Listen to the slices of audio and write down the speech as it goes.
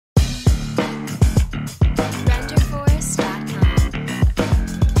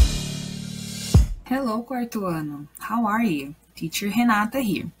Hello, quarto ano. How are you? Teacher Renata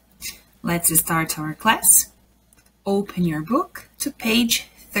here. Let's start our class. Open your book to page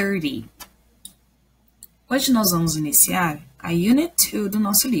 30. Hoje nós vamos iniciar a Unit 2 do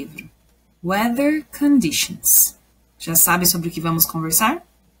nosso livro, Weather Conditions. Já sabe sobre o que vamos conversar?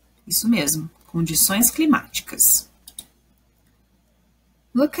 Isso mesmo, condições climáticas.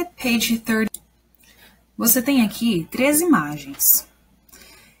 Look at page 30. Você tem aqui 3 imagens.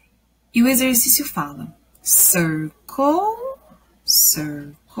 E o exercício fala: Circle,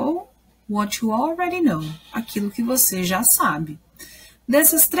 circle, what you already know. Aquilo que você já sabe.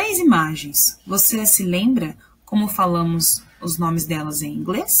 Dessas 3 imagens, você se lembra como falamos os nomes delas em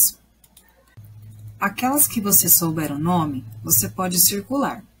inglês? Aquelas que você souber o nome, você pode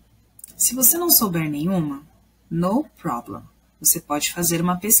circular. Se você não souber nenhuma, no problem. Você pode fazer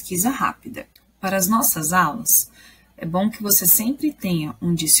uma pesquisa rápida. Para as nossas aulas, é bom que você sempre tenha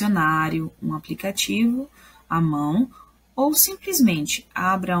um dicionário, um aplicativo à mão, ou simplesmente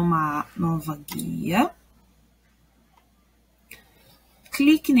abra uma nova guia,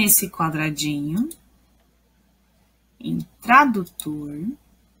 clique nesse quadradinho em tradutor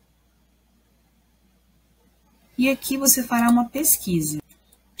e aqui você fará uma pesquisa.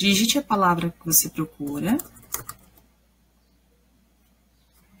 Digite a palavra que você procura,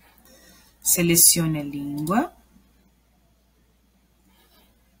 selecione a língua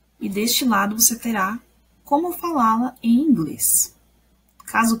e deste lado você terá como falá-la em inglês.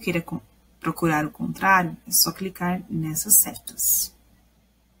 Caso queira procurar o contrário, é só clicar nessas setas.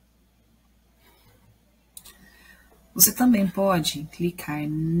 Você também pode clicar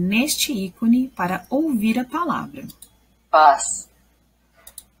neste ícone para ouvir a palavra. Bus,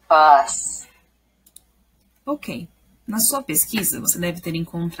 bus. Ok, na sua pesquisa você deve ter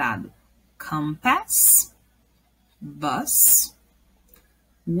encontrado compass, bus,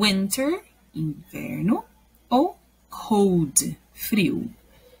 winter, inverno, ou cold, frio.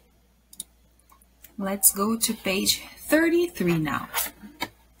 Let's go to page 33 now.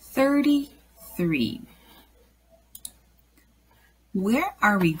 33. Where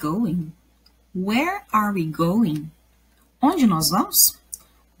are we going? Where are we going? Onde nós vamos?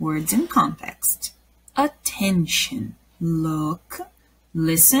 Words in context. Attention. Look,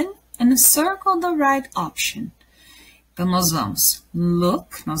 listen, and circle the right option. Então, nós vamos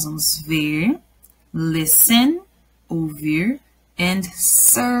look, nós vamos ver, listen, ouvir, and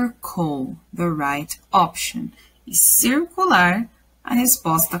circle the right option. E circular a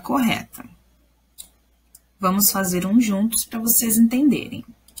resposta correta. Vamos fazer um juntos para vocês entenderem.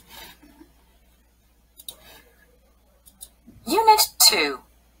 Unit 2,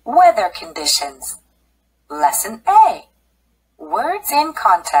 Weather Conditions. Lesson A, Words in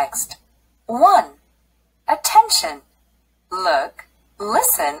Context. 1. Attention. Look,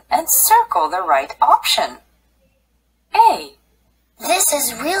 listen, and circle the right option. A. This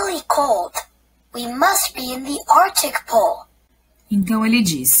is really cold. We must be in the Arctic Pole. Então ele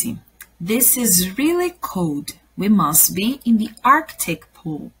disse: This is really cold. We must be in the Arctic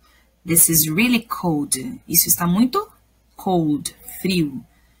Pole. This is really cold. Isso está muito cold, frio.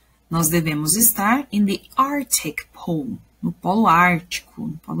 Nós devemos estar in the Arctic Pole, no Polo Ártico,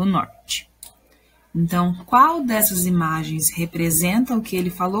 no Polo Norte. Então, qual dessas imagens representa o que ele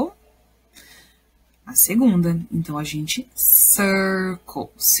falou? A segunda. Então, a gente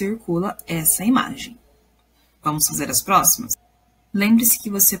circula essa imagem. Vamos fazer as próximas? Lembre-se que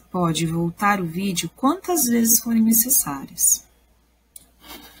você pode voltar o vídeo quantas vezes forem necessárias.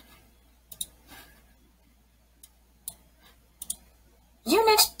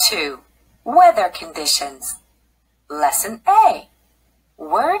 Unit 2, Weather Conditions. Lesson A,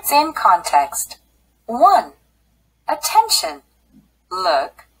 Words in Context. 1. Attention.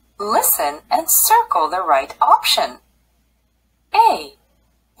 Look, listen, and circle the right option. A.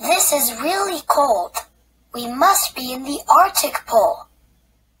 This is really cold. We must be in the Arctic Pole.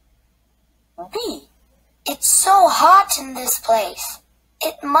 B. It's so hot in this place.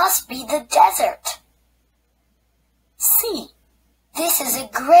 It must be the desert. C. This is a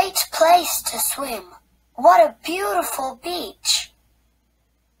great place to swim. What a beautiful beach.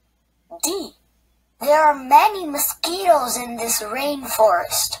 D. There are many mosquitoes in this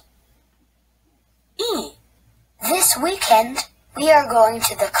rainforest. E. This weekend, we are going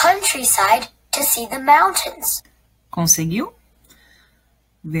to the countryside to see the mountains. Conseguiu?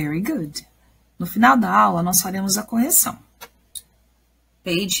 Very good. No final da aula, nós faremos a correção.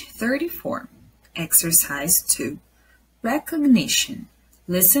 Page 34. Exercise 2. Recognition.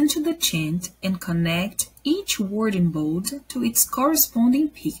 Listen to the chant and connect each word in bold to its corresponding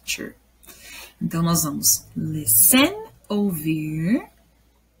picture. Então, nós vamos listen, ouvir,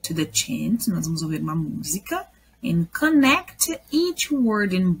 to the chant, nós vamos ouvir uma música. And connect each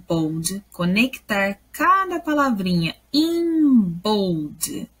word in bold. Conectar cada palavrinha in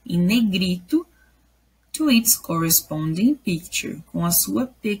bold, em negrito, to its corresponding picture, com a sua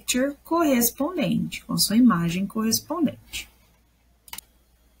picture correspondente, com a sua imagem correspondente.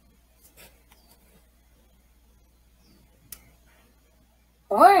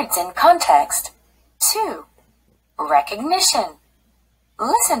 Words in context. 2. Recognition.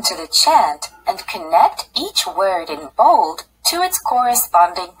 Listen to the chant and connect each word in bold to its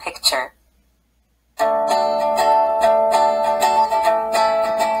corresponding picture.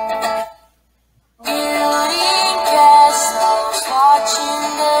 Building castles, watching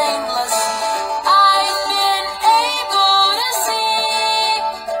the endless sea, I've been able to see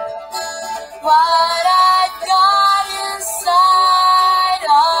what I've got inside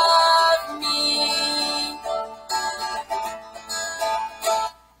of me.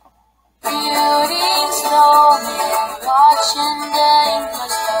 Building snowmen, watching the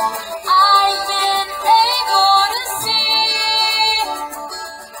endless flow, I've been able to see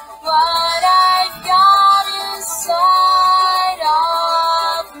what I've got inside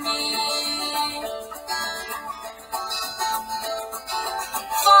of me.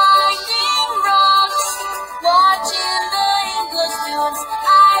 Finding rocks, watching the endless dunes,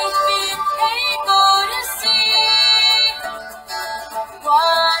 I've been able to see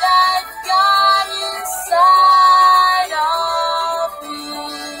what I've got inside of me.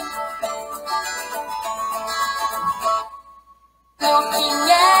 Looking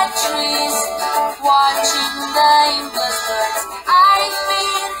at trees, watching the endless birds, I've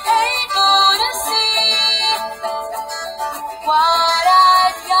been able to see what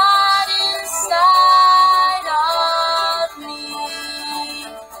I've got inside of me.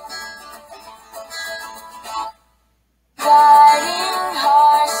 Riding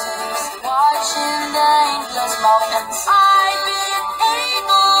horses, watching the endless mountains, I've been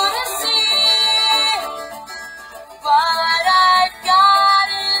able to see what I've got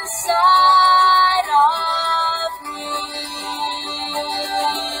inside of me.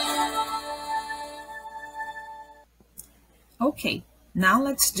 Okay, now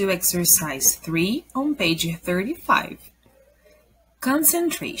let's do exercise 3 on page 35.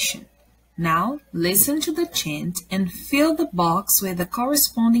 Concentration. Now listen to the chant and fill the box with the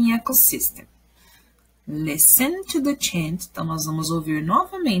corresponding ecosystem. Listen to the chant, então nós vamos ouvir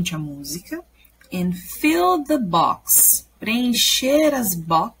novamente a música. And fill the box, preencher as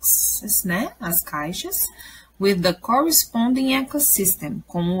boxes, né, as caixas, with the corresponding ecosystem,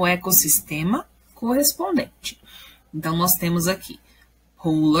 com o ecossistema correspondente. Então, nós temos aqui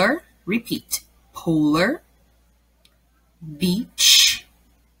polar, repeat, polar, beach,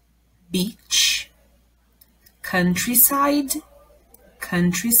 beach, countryside,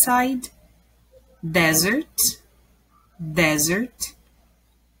 countryside, desert, desert,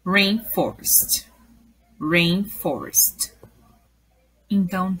 rainforest, rainforest.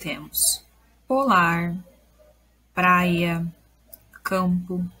 Então, temos polar, praia,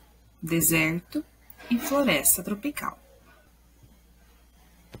 campo, deserto e floresta tropical.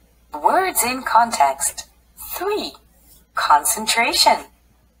 Words in context. 3. Concentration.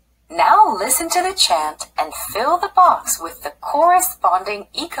 Now listen to the chant and fill the box with the corresponding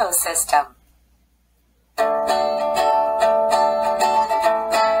ecosystem.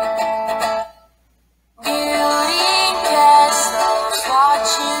 Building castles,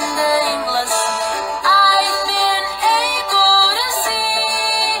 watching the endless sea, I've been able to see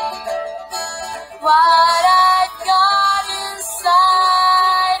what I've got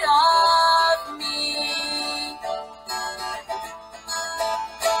inside of me.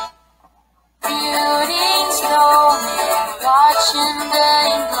 Building snowmen, watching the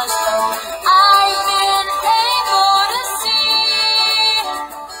endless flow, I've been able to see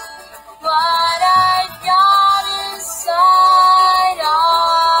what I've got inside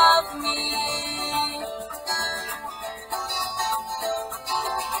of me.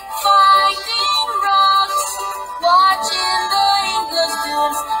 Finding rocks, watching the endless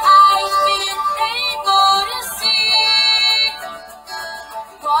dunes, I've been able to see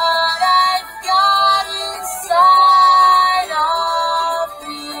what I've got inside of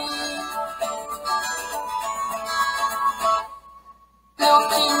me.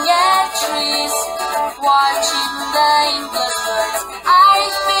 Looking at trees, watching the endless birds,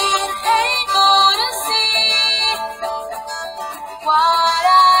 I've been able to see what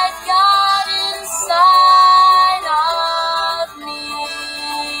I've got inside of me.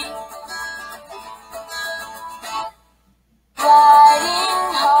 Riding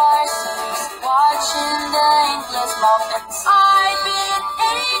horses, watching the endless mountains, I've been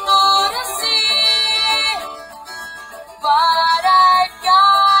able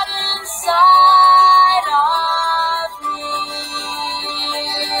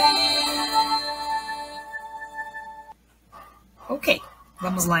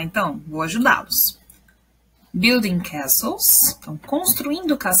Vamos lá, então? Vou ajudá-los. Building castles, então,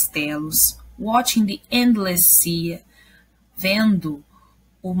 construindo castelos. Watching the endless sea, vendo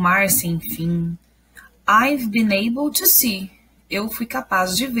o mar sem fim. I've been able to see, eu fui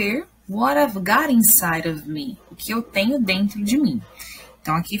capaz de ver. What I've got inside of me, o que eu tenho dentro de mim.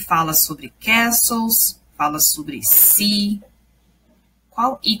 Então, aqui fala sobre castles, fala sobre sea.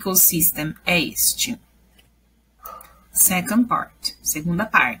 Qual ecosystem é este? Second part, segunda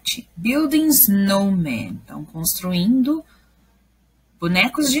parte. Building snowmen, então construindo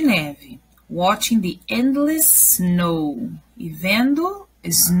bonecos de neve. Watching the endless snow, e vendo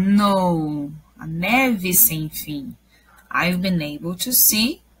snow, a neve sem fim. I've been able to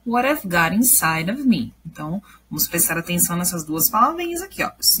see what I've got inside of me. Então, vamos prestar atenção nessas duas palavrinhas aqui,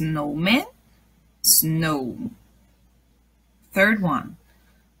 ó. Snowman, snow. Third one.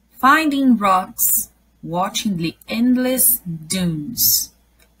 Finding rocks, watching the endless dunes.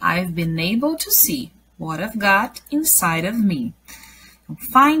 I've been able to see what I've got inside of me. Então,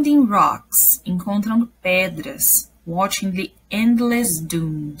 finding rocks, encontrando pedras. Watching the endless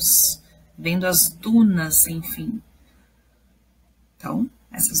dunes, vendo as dunas sem fim. Então,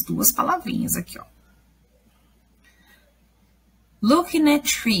 essas duas palavrinhas aqui, ó. Looking at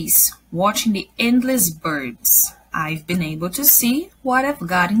trees, watching the endless birds. I've been able to see what I've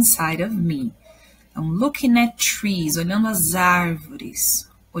got inside of me. Então, looking at trees, olhando as árvores,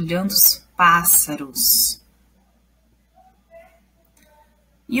 olhando os pássaros.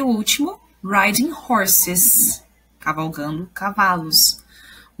 E o último, riding horses, cavalgando cavalos.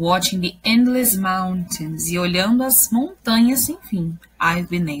 Watching the endless mountains, e olhando as montanhas sem fim. I've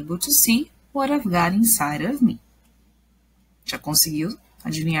been able to see what I've got inside of me. Já conseguiu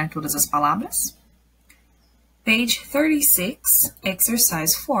adivinhar todas as palavras? Page 36,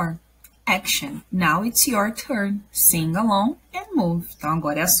 exercise 4. Action. Now it's your turn. Sing along and move. Então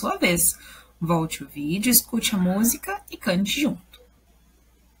agora é a sua vez. Volte o vídeo, escute a música e cante junto.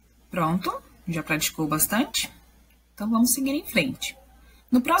 Pronto? Já praticou bastante? Então vamos seguir em frente.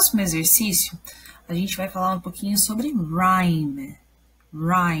 No próximo exercício, a gente vai falar um pouquinho sobre rhyme.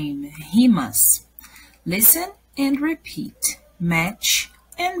 Rhyme, rimas. Listen and repeat. Match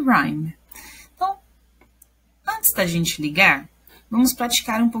and rhyme. Então, antes da gente ligar, vamos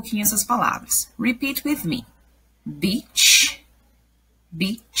praticar um pouquinho essas palavras. Repeat with me. Beach,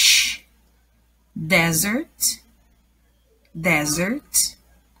 beach. Desert, desert.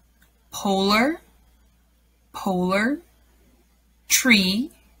 Polar, polar. Tree,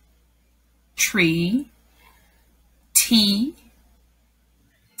 tree. Tea,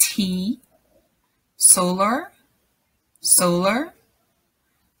 tea. Solar, solar.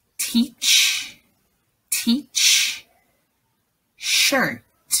 Teach, teach.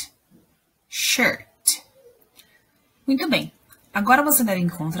 Shirt, shirt. Muito bem. Agora você deve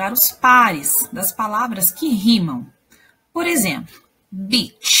encontrar os pares das palavras que rimam. Por exemplo,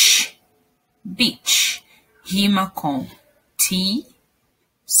 beach, beach. Rima com tea,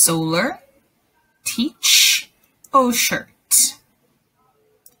 solar, teach ou shirt.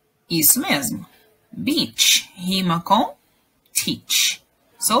 Isso mesmo. Beach rima com teach.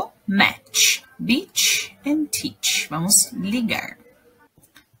 So, match. Beach and teach. Vamos ligar.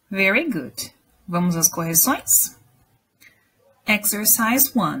 Very good. Vamos às correções?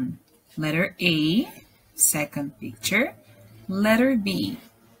 Exercise 1. Letter A, second picture. Letter B,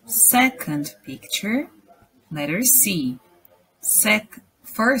 second picture. Letter C,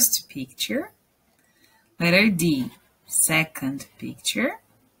 first picture. Letter D, second picture.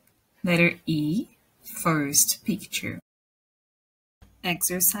 Letter E, first picture.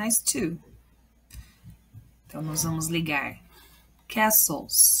 Exercise 2. Então, nós vamos ligar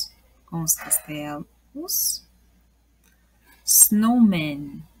castles com os castelos,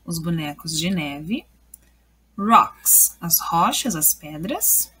 snowmen, os bonecos de neve, rocks, as rochas, as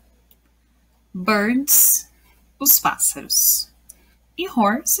pedras, birds, os pássaros, e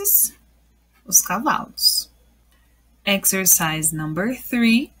horses, os cavalos. Exercise number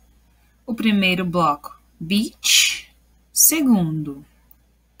 3, o primeiro bloco, beach, segundo,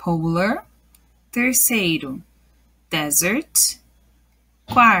 polar, terceiro, desert,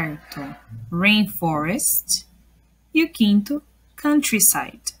 quarto, rainforest e o quinto,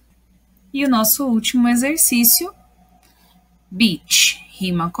 countryside. E o nosso último exercício, beach,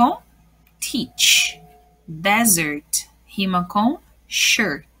 rima com teach, desert, rima com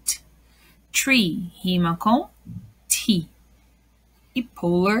shirt, tree, rima com tea e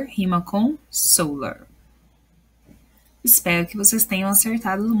polar, rima com solar. Espero que vocês tenham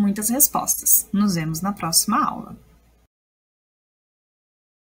acertado muitas respostas. Nos vemos na próxima aula.